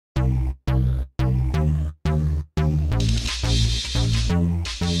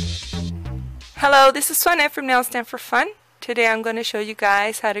Hello, this is Sonia from Nail Stamp for Fun. Today I'm going to show you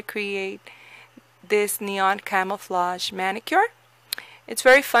guys how to create this neon camouflage manicure. It's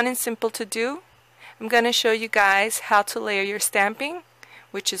very fun and simple to do. I'm going to show you guys how to layer your stamping,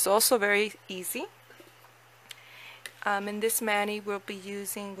 which is also very easy. In this mani we'll be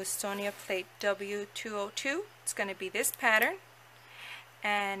using Winstonia plate W202. It's going to be this pattern.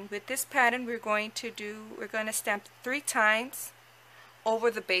 And with this pattern we're going to stamp 3 times over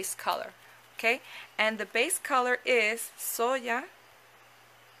the base color. Okay, and the base color is Zoya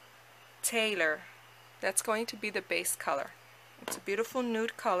Taylor. That's going to be the base color. It's a beautiful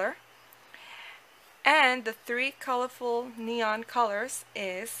nude color. And the 3 colorful neon colors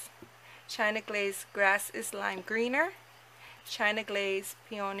is China Glaze Grass is Lime Greener, China Glaze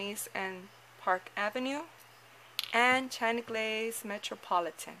Peones and Park Avenue, and China Glaze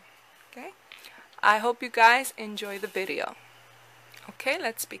Metropolitan. Okay, I hope you guys enjoy the video. Okay,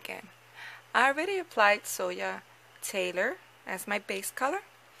 let's begin. I already applied Zoya Taylor as my base color,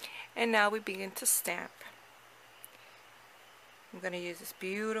 and now we begin to stamp. I'm going to use this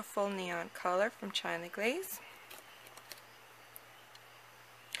beautiful neon color from China Glaze.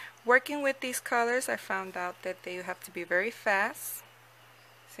 Working with these colors, I found out that they have to be very fast.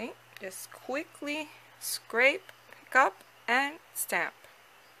 See, just quickly scrape, pick up, and stamp.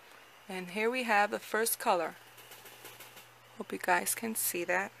 And here we have the first color. Hope you guys can see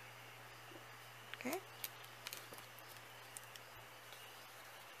that. Okay.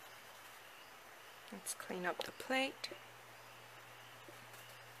 Let's clean up the plate.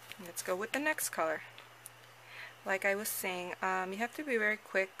 Let's go with the next color. Like I was saying, you have to be very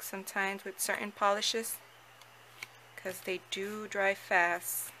quick sometimes with certain polishes because they do dry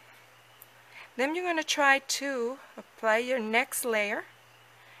fast. Then you're going to try to apply your next layer.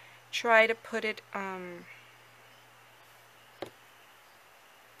 Try to put it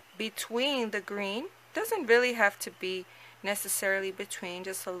between the green. Doesn't really have to be necessarily between,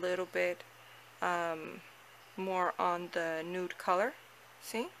 just a little bit more on the nude color.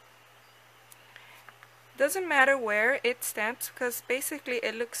 See, doesn't matter where it stamps because basically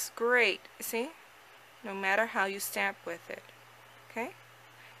it looks great. See, no matter how you stamp with it. Okay,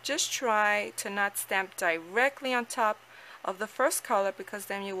 just try to not stamp directly on top of the first color because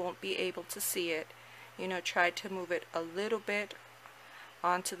then you won't be able to see it. You know, try to move it a little bit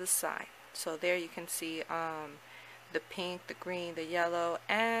onto the side. So there you can see the pink, the green, the yellow,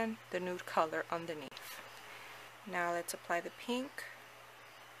 and the nude color underneath. Now let's apply the pink.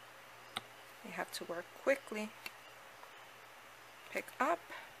 You have to work quickly. Pick up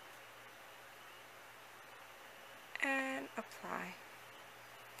and apply.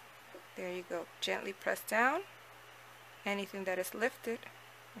 There you go. Gently press down anything that is lifted.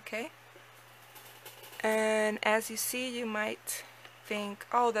 Okay. And as you see, you might think,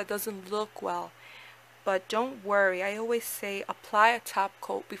 oh, that doesn't look well, but don't worry. I always say apply a top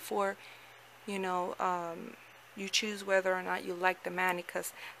coat before you choose whether or not you like the mani,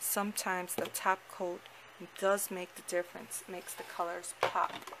 because sometimes the top coat does make the difference. It makes the colors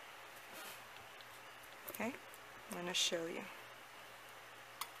pop. Okay, I'm going to show you.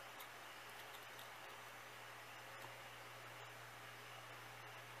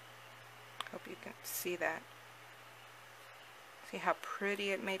 Hope you can see that. See how pretty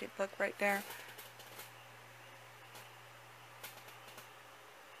it made it look right there?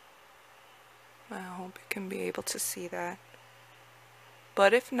 I hope you can be able to see that.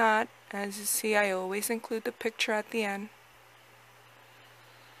 But if not, as you see, I always include the picture at the end.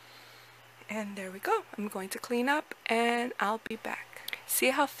 And there we go. I'm going to clean up and I'll be back. See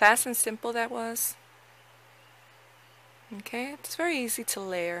how fast and simple that was? Okay, it's very easy to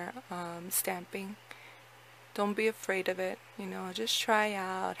layer stamping. Don't be afraid of it, just try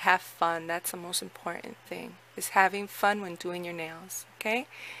out, have fun. That's the most important thing, is having fun when doing your nails, okay?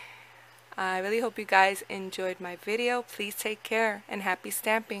 I really hope you guys enjoyed my video. Please take care and happy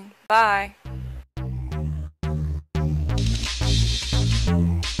stamping. Bye!